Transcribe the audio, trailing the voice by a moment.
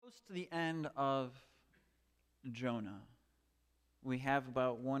to the end of Jonah. We have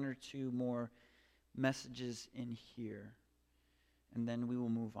about one or two more messages in here, and then we will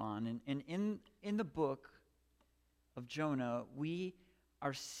move on. And in the book of Jonah, we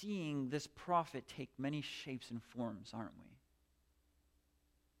are seeing this prophet take many shapes and forms, aren't we?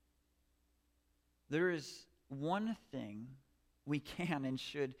 There is one thing we can and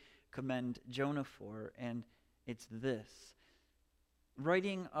should commend Jonah for, and it's this.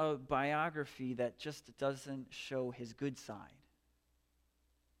 Writing a biography that just doesn't show his good side.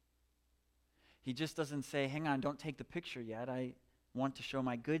 He just doesn't say, hang on, don't take the picture yet. I want to show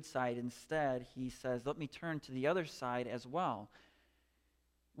my good side. Instead, he says, let me turn to the other side as well.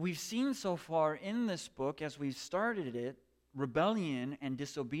 We've seen so far in this book, as we've started it, rebellion and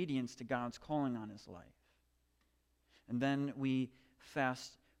disobedience to God's calling on his life. And then we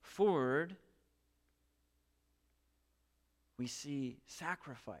fast forward, we see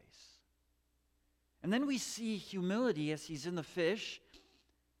sacrifice. And then we see humility as he's in the fish,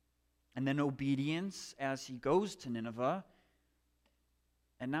 and then obedience as he goes to Nineveh.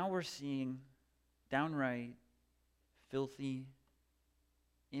 And now we're seeing downright filthy,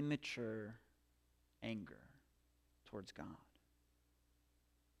 immature anger towards God.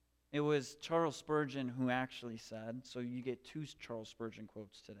 It was Charles Spurgeon who actually said, so you get two Charles Spurgeon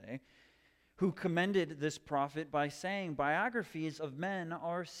quotes today, who commended this prophet by saying, biographies of men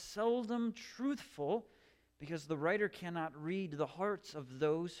are seldom truthful because the writer cannot read the hearts of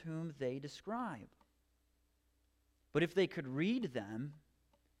those whom they describe. But if they could read them,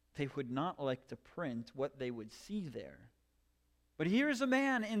 they would not like to print what they would see there. But here is a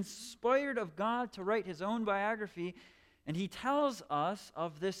man inspired of God to write his own biography, and he tells us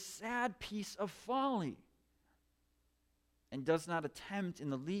of this sad piece of folly and does not attempt in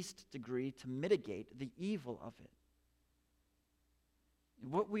the least degree to mitigate the evil of it.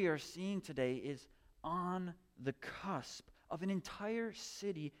 What we are seeing today is on the cusp of an entire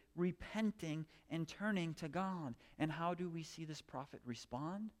city repenting and turning to God. And how do we see this prophet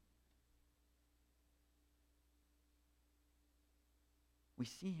respond? We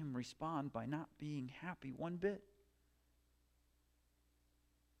see him respond by not being happy one bit.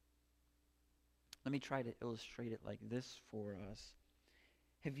 Let me try to illustrate it like this for us.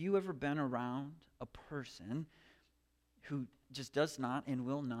 Have you ever been around a person who just does not and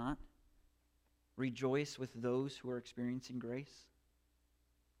will not rejoice with those who are experiencing grace?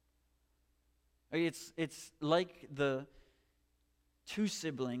 It's like the two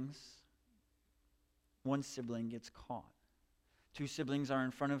siblings. One sibling gets caught. Two siblings are in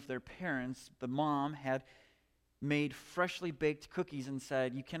front of their parents. The mom had made freshly baked cookies and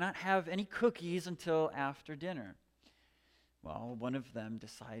said, you cannot have any cookies until after dinner. Well, one of them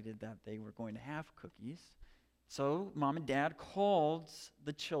decided that they were going to have cookies. So mom and dad called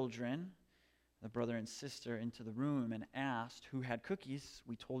the children, the brother and sister, into the room and asked who had cookies.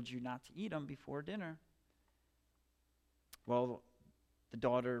 We told you not to eat them before dinner. Well, the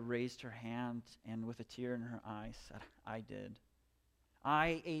daughter raised her hand and with a tear in her eye said, I did.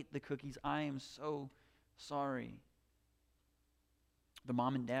 I ate the cookies. I am so sorry. The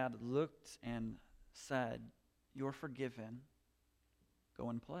mom and dad looked and said, you're forgiven. Go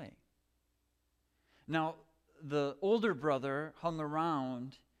and play. Now, the older brother hung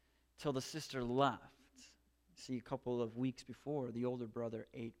around till the sister left. See, a couple of weeks before, the older brother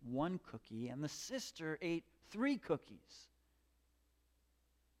ate one cookie and the sister ate 3 cookies.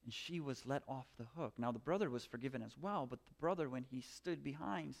 And she was let off the hook. Now, the brother was forgiven as well, but the brother, when he stood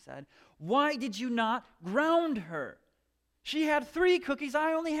behind, said, why did you not ground her? She had 3 cookies,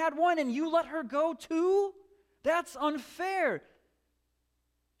 I only had 1, and you let her go too? That's unfair.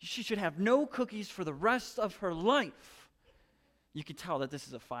 She should have no cookies for the rest of her life. You can tell that this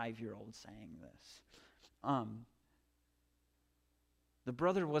is a 5-year-old saying this. The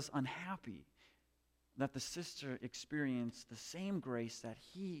brother was unhappy that the sister experienced the same grace that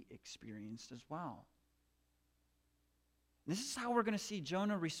he experienced as well. This is how we're going to see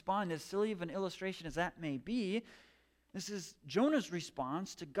Jonah respond, as silly of an illustration as that may be. This is Jonah's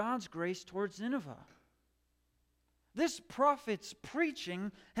response to God's grace towards Nineveh. This prophet's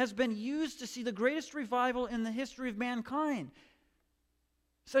preaching has been used to see the greatest revival in the history of mankind.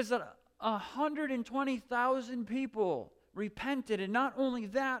 It says that 120,000 people repented, and not only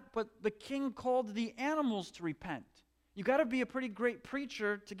that, but the king called the animals to repent. You got to be a pretty great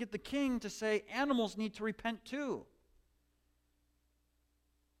preacher to get the king to say animals need to repent too.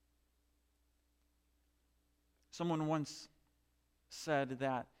 Someone once said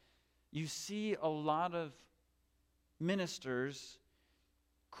that you see a lot of ministers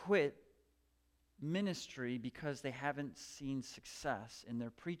quit ministry because they haven't seen success in their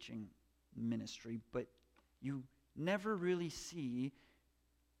preaching ministry, but you never really see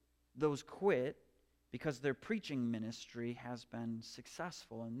those quit because their preaching ministry has been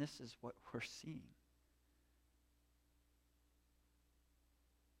successful, and this is what we're seeing.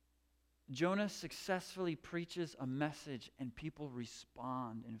 Jonah successfully preaches a message, and people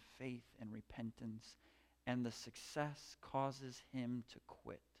respond in faith and repentance, and the success causes him to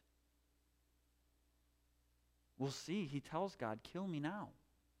quit. We'll see. He tells God, kill me now.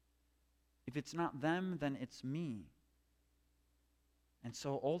 If it's not them, then it's me. And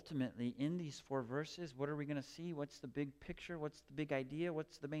so ultimately, in these 4 verses, what are we going to see? What's the big picture? What's the big idea?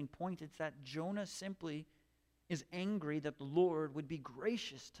 What's the main point? It's that Jonah simply is angry that the Lord would be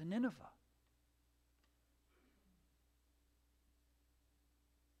gracious to Nineveh.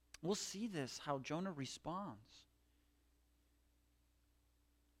 We'll see this, how Jonah responds.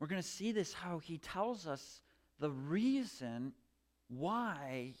 We're going to see this, how he tells us the reason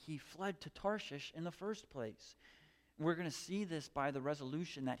why he fled to Tarshish in the first place. We're going to see this by the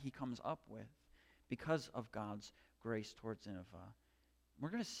resolution that he comes up with because of God's grace towards Nineveh.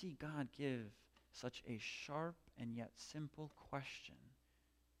 We're going to see God give such a sharp and yet simple question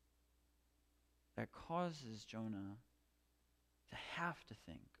that causes Jonah to have to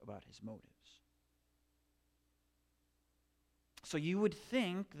think about his motives. So you would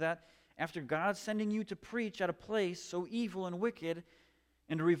think that after God sending you to preach at a place so evil and wicked,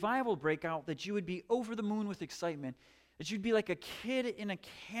 and a revival break out, that you would be over the moon with excitement, that you'd be like a kid in a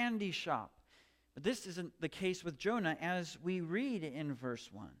candy shop. But this isn't the case with Jonah, as we read in verse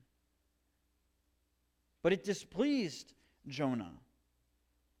 1. But it displeased Jonah.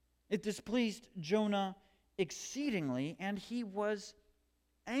 It displeased Jonah exceedingly, and he was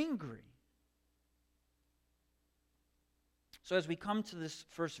angry. So as we come to this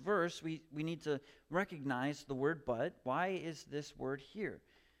first verse, we need to recognize the word but. Why is this word here?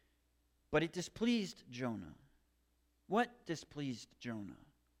 But it displeased Jonah. What displeased Jonah?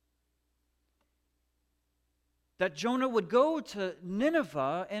 That Jonah would go to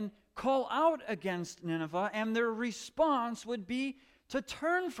Nineveh and call out against Nineveh, and their response would be to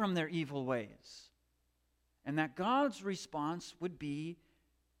turn from their evil ways. And that God's response would be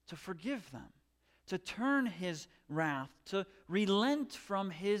to forgive them, to turn his wrath, to relent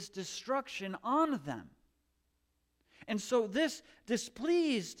from his destruction on them. And so this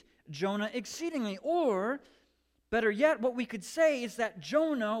displeased Jonah exceedingly. Or, better yet, what we could say is that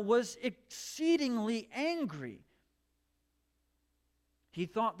Jonah was exceedingly angry. He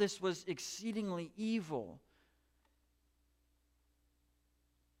thought this was exceedingly evil.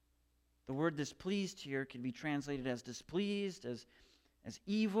 The word displeased here can be translated as displeased, as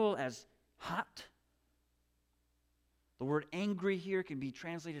evil, as hot. The word angry here can be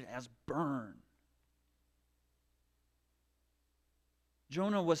translated as burn.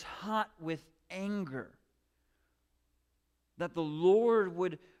 Jonah was hot with anger that the Lord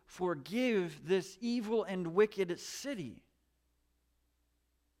would forgive this evil and wicked city.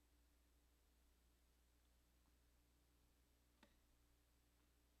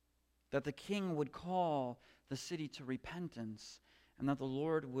 That the king would call the city to repentance, and that the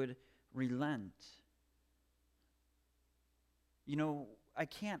Lord would relent. You know, I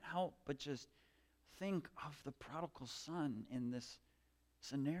can't help but just think of the prodigal son in this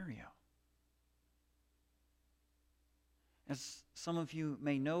scenario. As some of you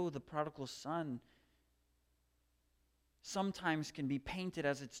may know, the prodigal son sometimes can be painted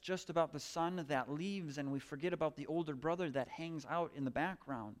as it's just about the son that leaves, and we forget about the older brother that hangs out in the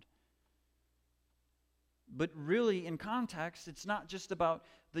background. But really, in context, it's not just about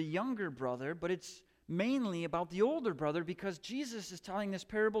the younger brother, but it's mainly about the older brother, because Jesus is telling this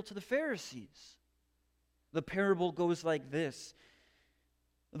parable to the Pharisees. The parable goes like this.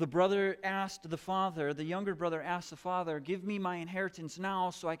 The brother asked the father, the younger brother asked the father, "Give me my inheritance now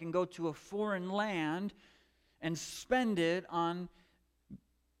so I can go to a foreign land and spend it on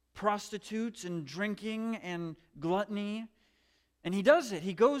prostitutes and drinking and gluttony." And he does it.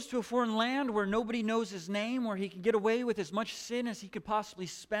 He goes to a foreign land where nobody knows his name, where he can get away with as much sin as he could possibly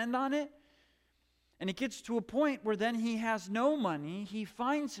spend on it. And it gets to a point where then he has no money. He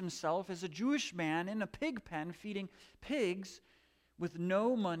finds himself as a Jewish man in a pig pen feeding pigs with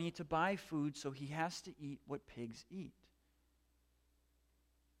no money to buy food, so he has to eat what pigs eat.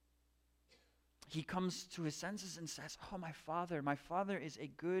 He comes to his senses and says, "Oh, my father is a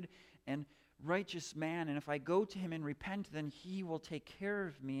good and righteous man, and if I go to him and repent, then he will take care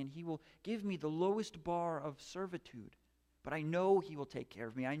of me, and he will give me the lowest bar of servitude. But I know he will take care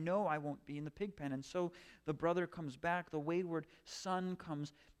of me. I know I won't be in the pig pen." And so the brother comes back, the wayward son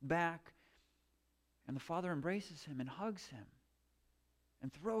comes back, And the father embraces him and hugs him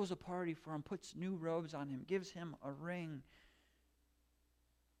and throws a party for him, puts new robes on him, gives him a ring.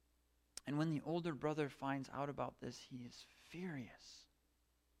 And when the older brother finds out about this, he is furious.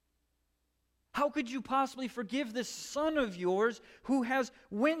 How could you possibly forgive this son of yours who has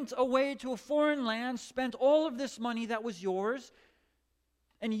went away to a foreign land, spent all of this money that was yours,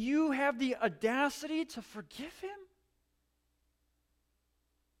 and you have the audacity to forgive him?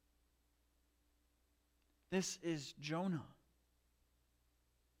 This is Jonah,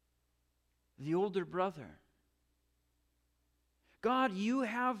 the older brother. God, you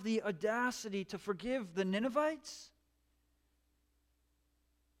have the audacity to forgive the Ninevites?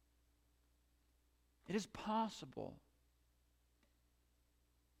 It is possible,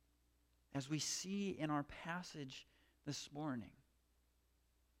 as we see in our passage this morning,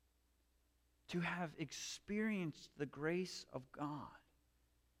 to have experienced the grace of God,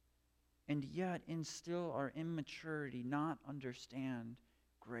 and yet in still our immaturity not understand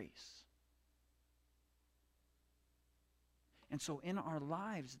grace. And so in our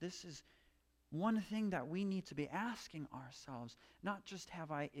lives, this is one thing that we need to be asking ourselves. Not just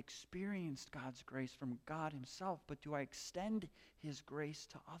have I experienced God's grace from God himself, but do I extend his grace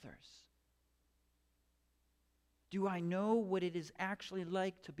to others? Do I know what it is actually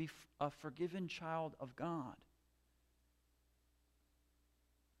like to be a forgiven child of God?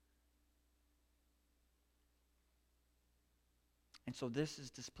 And so this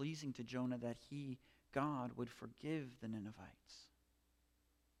is displeasing to Jonah that God, would forgive the Ninevites.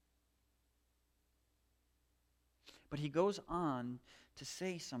 But he goes on to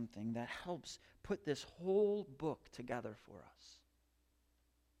say something that helps put this whole book together for us.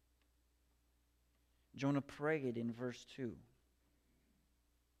 Jonah prayed in verse 2.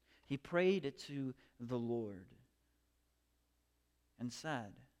 He prayed to the Lord and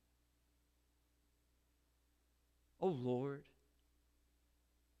said, "O Lord,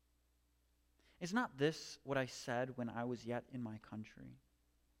 is not this what I said when I was yet in my country?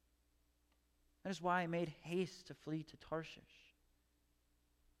 That is why I made haste to flee to Tarshish."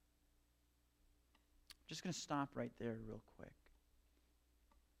 I'm just going to stop right there real quick.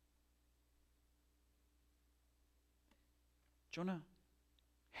 Jonah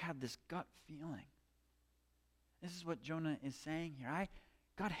had this gut feeling. This is what Jonah is saying here.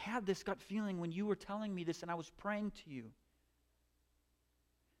 God had this gut feeling when you were telling me this and I was praying to you.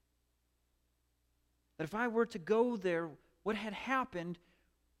 That if I were to go there, what had happened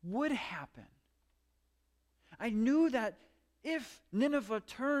would happen. I knew that if Nineveh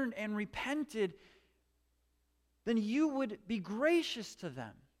turned and repented, then you would be gracious to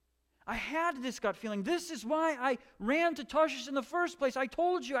them. I had this gut feeling. This is why I ran to Tarshish in the first place. I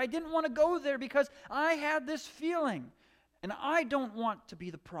told you I didn't want to go there because I had this feeling. And I don't want to be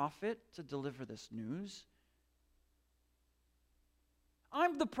the prophet to deliver this news.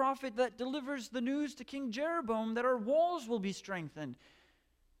 I'm the prophet that delivers the news to King Jeroboam that our walls will be strengthened.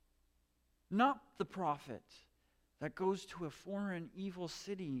 Not the prophet that goes to a foreign evil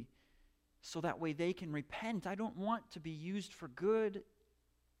city so that way they can repent. I don't want to be used for good.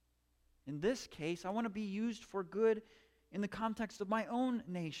 In this case, I want to be used for good in the context of my own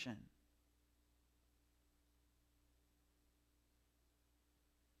nation.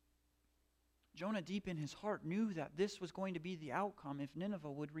 Jonah, deep in his heart, knew that this was going to be the outcome if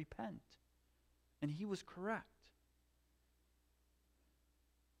Nineveh would repent. And he was correct.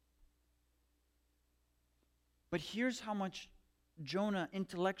 But here's how much Jonah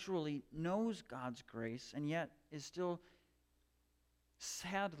intellectually knows God's grace and yet is still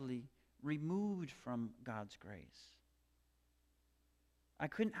sadly removed from God's grace. I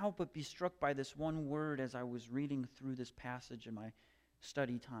couldn't help but be struck by this one word as I was reading through this passage in my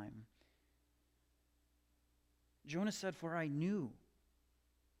study time. Jonah said, "For I knew."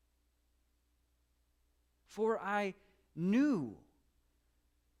 For I knew.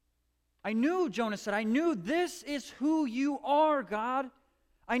 I knew, Jonah said, I knew this is who you are, God.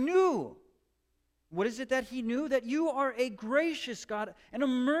 I knew. What is it that he knew? That you are a gracious God and a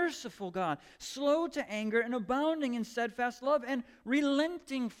merciful God, slow to anger and abounding in steadfast love and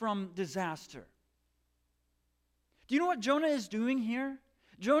relenting from disaster. Do you know what Jonah is doing here?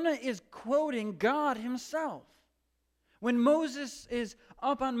 Jonah is quoting God himself. When Moses is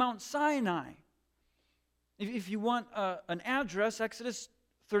up on Mount Sinai, if you want an address, Exodus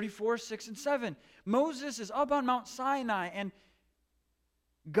 34, 6, and 7. Moses is up on Mount Sinai, and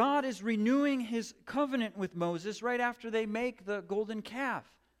God is renewing his covenant with Moses right after they make the golden calf.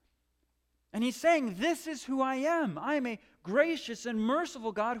 And he's saying, this is who I am. I am a gracious and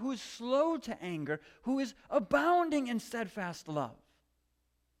merciful God who is slow to anger, who is abounding in steadfast love.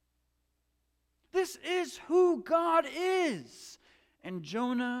 This is who God is. And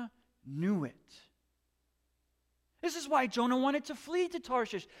Jonah knew it. This is why Jonah wanted to flee to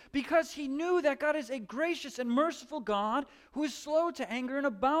Tarshish, because he knew that God is a gracious and merciful God who is slow to anger and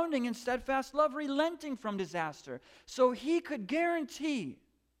abounding in steadfast love, relenting from disaster. So he could guarantee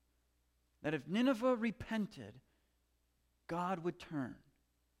that if Nineveh repented, God would turn.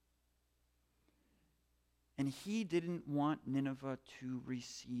 And he didn't want Nineveh to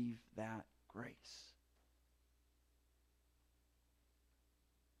receive that grace.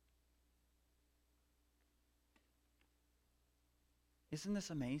 Isn't this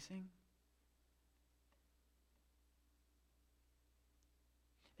amazing?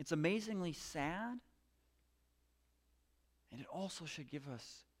 It's amazingly sad, and it also should give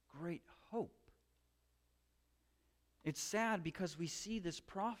us great hope. It's sad because we see this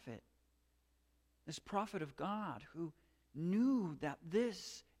prophet of God who knew that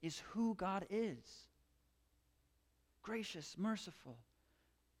this is who God is. Gracious, merciful,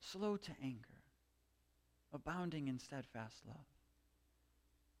 slow to anger, abounding in steadfast love.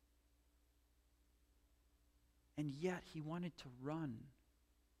 And yet he wanted to run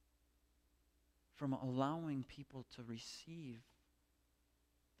from allowing people to receive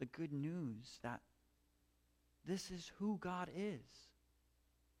the good news that this is who God is.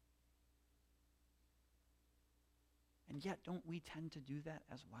 And yet, don't we tend to do that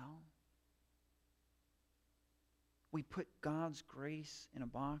as well? We put God's grace in a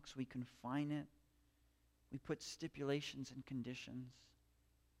box, we confine it, we put stipulations and conditions.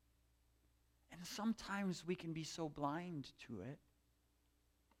 And sometimes we can be so blind to it.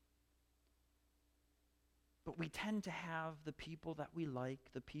 But we tend to have the people that we like,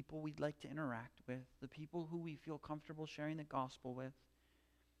 the people we'd like to interact with, the people who we feel comfortable sharing the gospel with.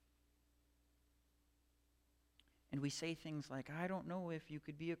 And we say things like, I don't know if you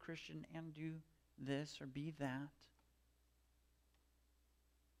could be a Christian and do this or be that.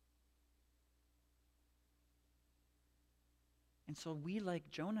 And so we,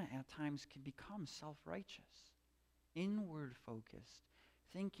 like Jonah, at times can become self-righteous, inward-focused,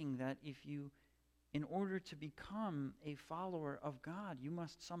 thinking that in order to become a follower of God, you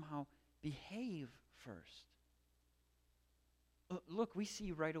must somehow behave first. Look, we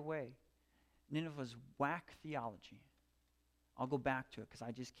see right away Nineveh's whack theology. I'll go back to it because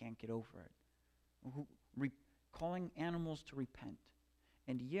I just can't get over it. Calling animals to repent.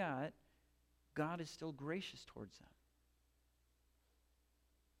 And yet, God is still gracious towards them.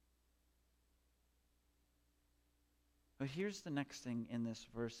 But here's the next thing in this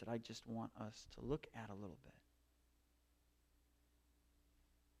verse that I just want us to look at a little bit.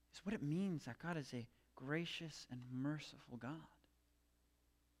 It's what it means that God is a gracious and merciful God.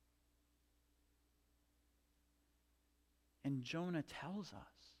 And Jonah tells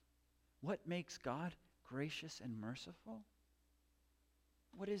us what makes God gracious and merciful.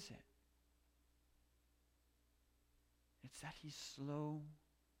 What is it? It's that he's slow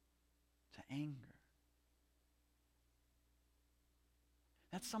to anger.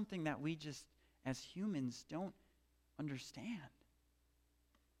 That's something that we just, as humans, don't understand.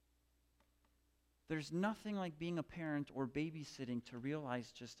 There's nothing like being a parent or babysitting to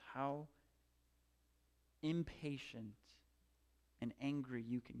realize just how impatient and angry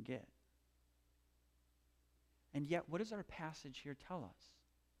you can get. And yet, what does our passage here tell us?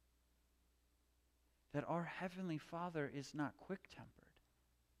 That our Heavenly Father is not quick-tempered.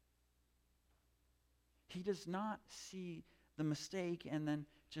 He does not see the mistake and then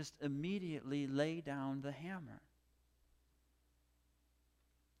just immediately lay down the hammer.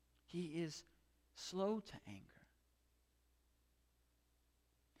 He is slow to anger.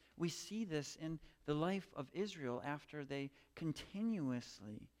 We see this in the life of Israel after they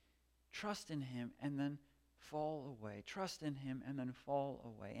continuously trust in him and then fall away. Trust in him and then fall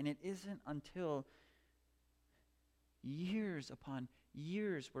away. And it isn't until years upon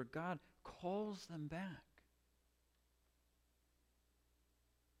years where God calls them back.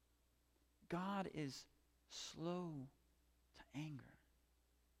 God is slow to anger.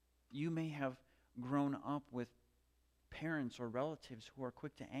 You may have grown up with parents or relatives who are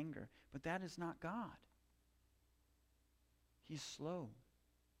quick to anger, but that is not God. He's slow.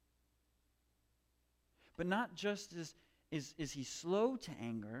 But not just is he slow to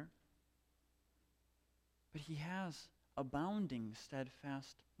anger, but he has abounding,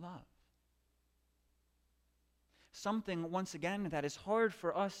 steadfast love. Something, once again, that is hard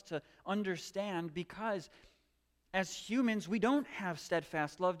for us to understand because as humans, we don't have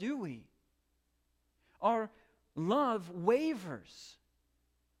steadfast love, do we? Our love wavers.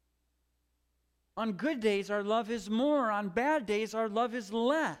 On good days, our love is more. On bad days, our love is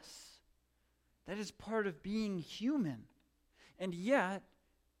less. That is part of being human. And yet,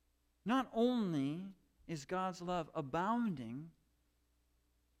 not only is God's love abounding,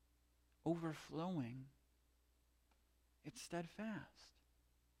 overflowing, it's steadfast.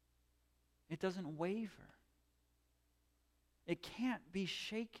 It doesn't waver. It can't be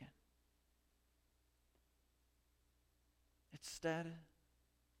shaken. It's steadfast.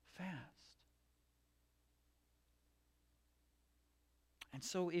 And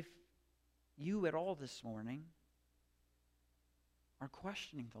so if you at all this morning are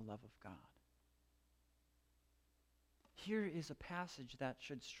questioning the love of God, here is a passage that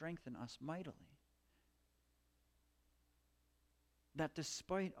should strengthen us mightily. That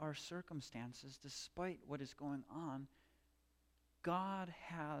despite our circumstances, despite what is going on, God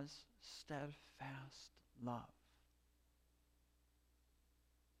has steadfast love.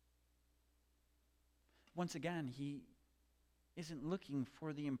 Once again, He isn't looking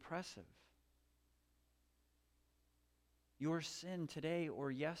for the impressive. Your sin today or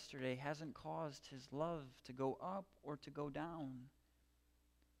yesterday hasn't caused His love to go up or to go down.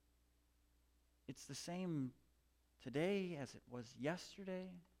 It's the same today as it was yesterday,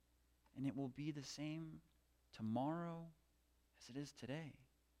 and it will be the same tomorrow as it is today.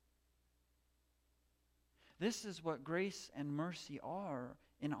 This is what grace and mercy are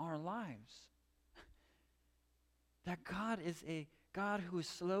in our lives. That God is a God who is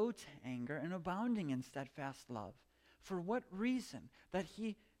slow to anger and abounding in steadfast love. For what reason? That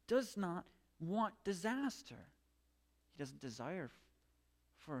He does not want disaster. He doesn't desire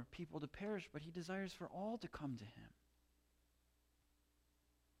for people to perish, but He desires for all to come to Him.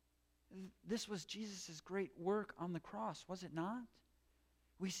 This was Jesus' great work on the cross, was it not?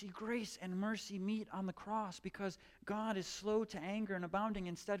 We see grace and mercy meet on the cross because God is slow to anger and abounding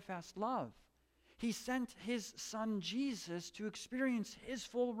in steadfast love. He sent His Son Jesus to experience His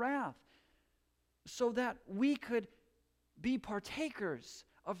full wrath so that we could be partakers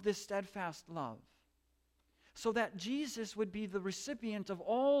of this steadfast love. So that Jesus would be the recipient of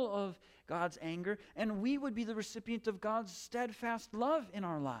all of God's anger and we would be the recipient of God's steadfast love in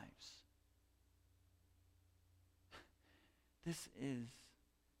our lives. This is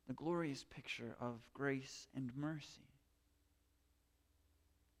the glorious picture of grace and mercy.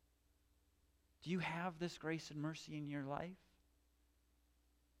 Do you have this grace and mercy in your life?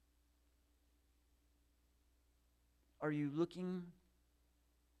 Are you looking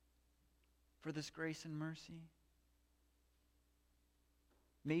for this grace and mercy?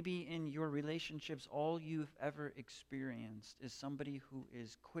 Maybe in your relationships, all you've ever experienced is somebody who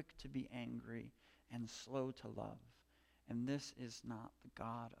is quick to be angry and slow to love. And this is not the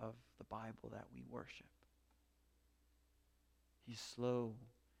God of the Bible that we worship. He's slow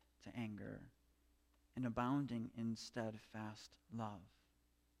to anger and abounding in steadfast love.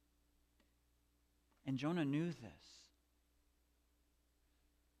 And Jonah knew this.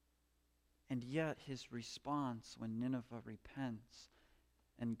 And yet his response when Nineveh repents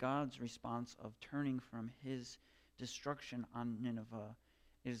and God's response of turning from His destruction on Nineveh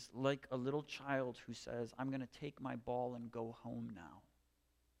is like a little child who says, I'm going to take my ball and go home now.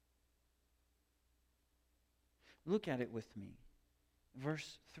 Look at it with me.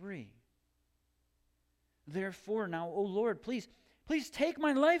 Verse 3. Therefore now, O Lord, please take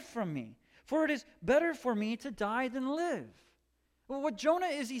my life from me, for it is better for me to die than live. Well, what Jonah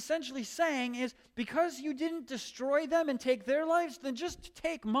is essentially saying is, because you didn't destroy them and take their lives, then just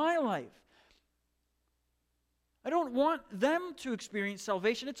take my life. I don't want them to experience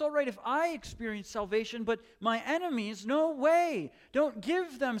salvation. It's all right if I experience salvation, but my enemies, no way. Don't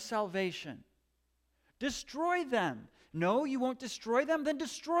give them salvation. Destroy them. No, you won't destroy them? Then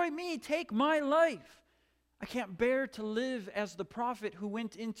destroy me. Take my life. I can't bear to live as the prophet who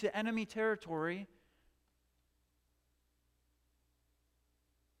went into enemy territory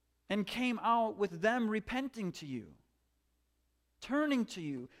and came out with them repenting to you, turning to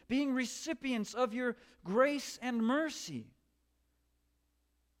you, being recipients of your grace and mercy.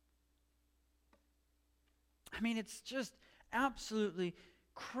 I mean, it's just absolutely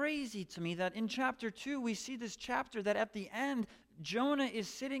crazy to me that in chapter 2, we see this chapter that at the end, Jonah is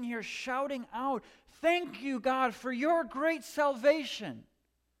sitting here shouting out, "Thank you, God, for your great salvation.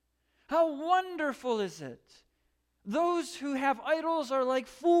 How wonderful is it? Those who have idols are like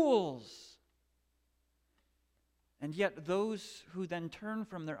fools." And yet those who then turn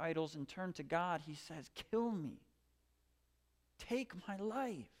from their idols and turn to God, he says, "Kill me. Take my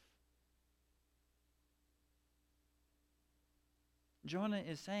life." Jonah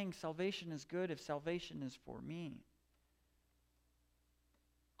is saying salvation is good if salvation is for me.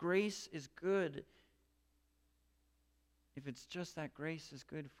 Grace is good if it's just that grace is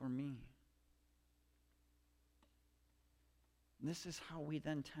good for me. This is how we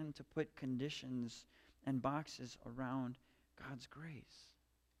then tend to put conditions and boxes around God's grace.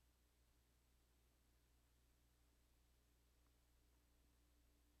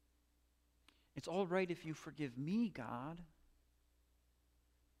 It's all right if you forgive me, God,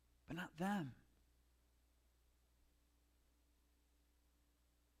 but not them.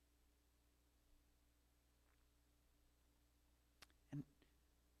 And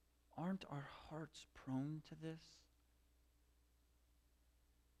aren't our hearts prone to this?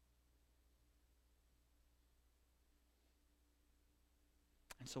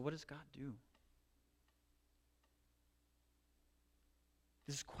 And so what does God do?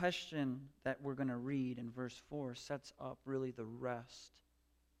 This question that we're going to read in verse 4 sets up really the rest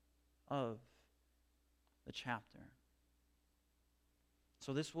of the chapter.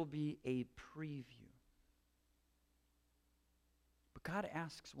 So this will be a preview. But God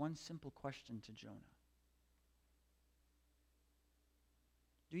asks one simple question to Jonah.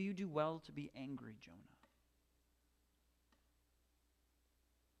 Do you do well to be angry, Jonah?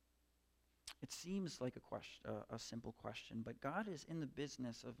 It seems like a simple question, but God is in the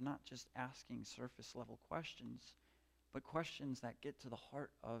business of not just asking surface-level questions, but questions that get to the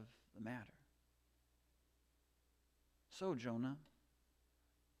heart of the matter. So, Jonah,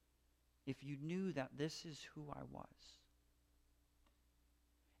 if you knew that this is who I was,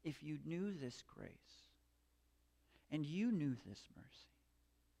 if you knew this grace, and you knew this mercy,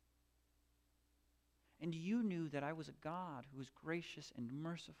 and you knew that I was a God who was gracious and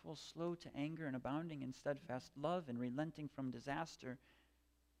merciful, slow to anger and abounding in steadfast love and relenting from disaster,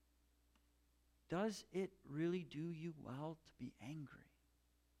 does it really do you well to be angry?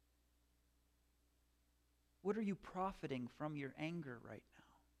 What are you profiting from your anger right now?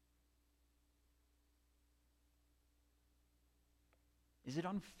 Is it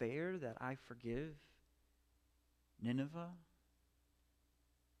unfair that I forgive Nineveh?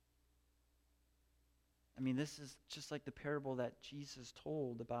 I mean, this is just like the parable that Jesus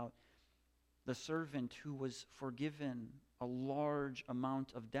told about the servant who was forgiven a large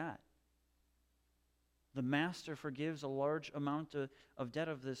amount of debt. The master forgives a large amount of debt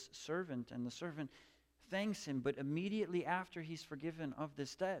of this servant, and the servant thanks him, but immediately after he's forgiven of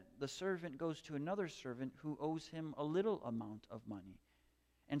this debt, the servant goes to another servant who owes him a little amount of money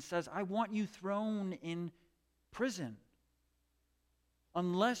and says, I want you thrown in prison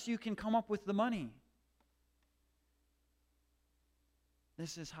unless you can come up with the money.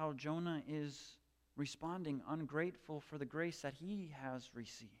 This is how Jonah is responding, ungrateful for the grace that he has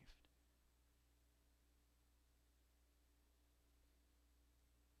received.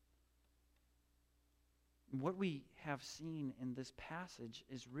 What we have seen in this passage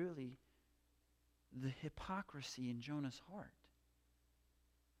is really the hypocrisy in Jonah's heart.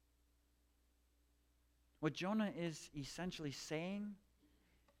 What Jonah is essentially saying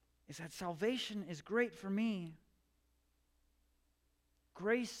is that salvation is great for me.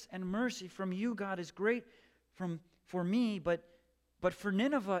 Grace and mercy from you, God, is great for me, but for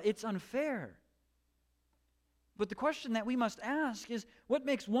Nineveh, it's unfair. But the question that we must ask is, what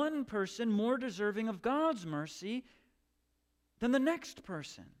makes one person more deserving of God's mercy than the next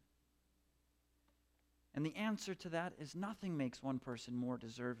person? And the answer to that is nothing makes one person more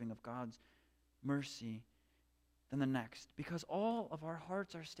deserving of God's mercy than the next, because all of our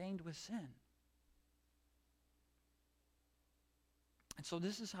hearts are stained with sin. And so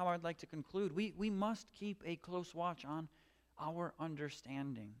this is how I'd like to conclude. We must keep a close watch on our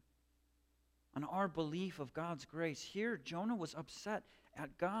understanding, on our belief of God's grace. Here, Jonah was upset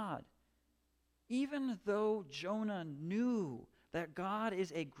at God. Even though Jonah knew that God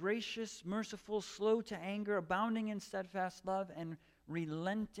is a gracious, merciful, slow to anger, abounding in steadfast love, and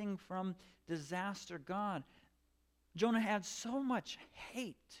relenting from disaster God, Jonah had so much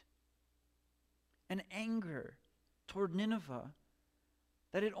hate and anger toward Nineveh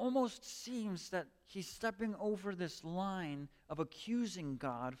that it almost seems that he's stepping over this line of accusing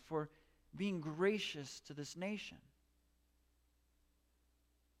God for being gracious to this nation.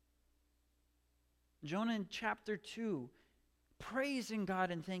 Jonah in chapter 2, praising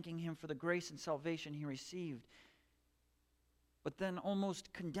God and thanking him for the grace and salvation he received, but then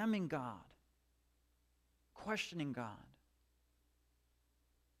almost condemning God, questioning God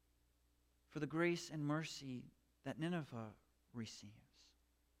for the grace and mercy that Nineveh receives.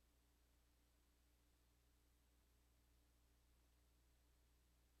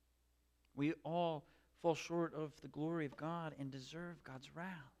 We all fall short of the glory of God and deserve God's wrath.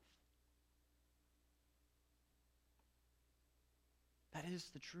 That is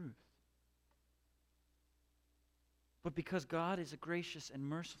the truth. But because God is a gracious and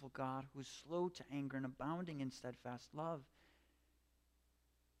merciful God who is slow to anger and abounding in steadfast love,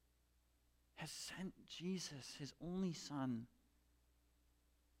 has sent Jesus, his only Son,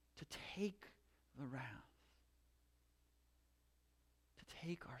 to take the wrath, to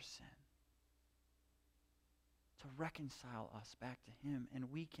take our sin, to reconcile us back to him.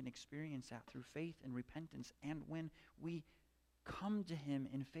 And we can experience that through faith and repentance. And when we come to him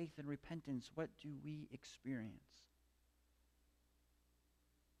in faith and repentance, what do we experience?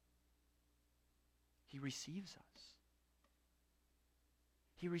 He receives us.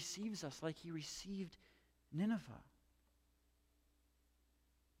 He receives us like he received Nineveh.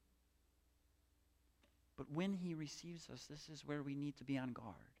 But when he receives us, this is where we need to be on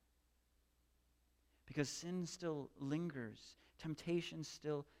guard. Because sin still lingers. Temptation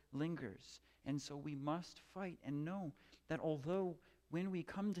still lingers. And so we must fight and know that although when we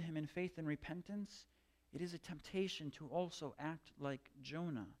come to him in faith and repentance, it is a temptation to also act like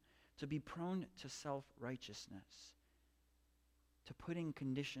Jonah, to be prone to self-righteousness, to putting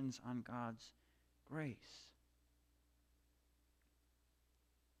conditions on God's grace.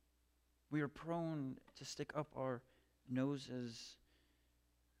 We are prone to stick up our noses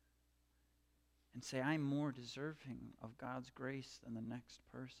and say, I'm more deserving of God's grace than the next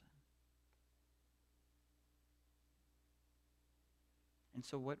person. And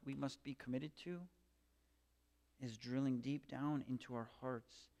so what we must be committed to is drilling deep down into our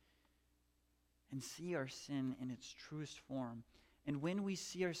hearts and see our sin in its truest form. And when we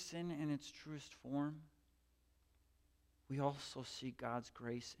see our sin in its truest form, we also see God's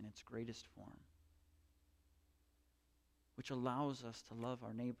grace in its greatest form, which allows us to love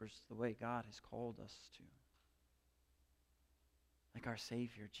our neighbors the way God has called us to, like our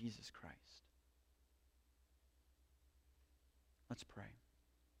Savior, Jesus Christ. Let's pray.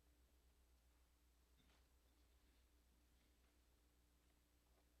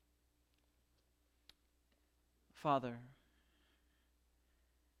 Father,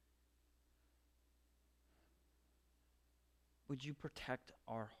 would you protect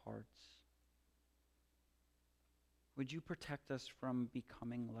our hearts? Would you protect us from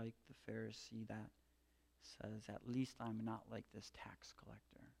becoming like the Pharisee that says, at least I'm not like this tax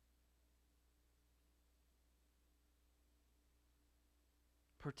collector?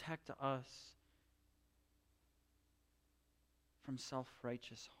 Protect us from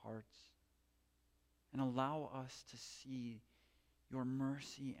self-righteous hearts and allow us to see your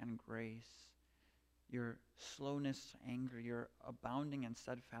mercy and grace, your slowness to anger, your abounding and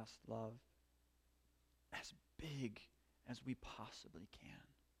steadfast love as big as we possibly can.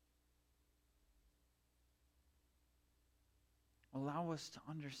 Allow us to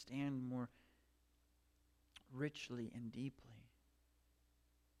understand more richly and deeply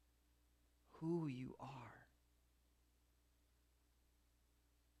who you are.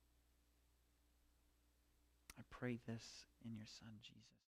 I pray this in your Son, Jesus.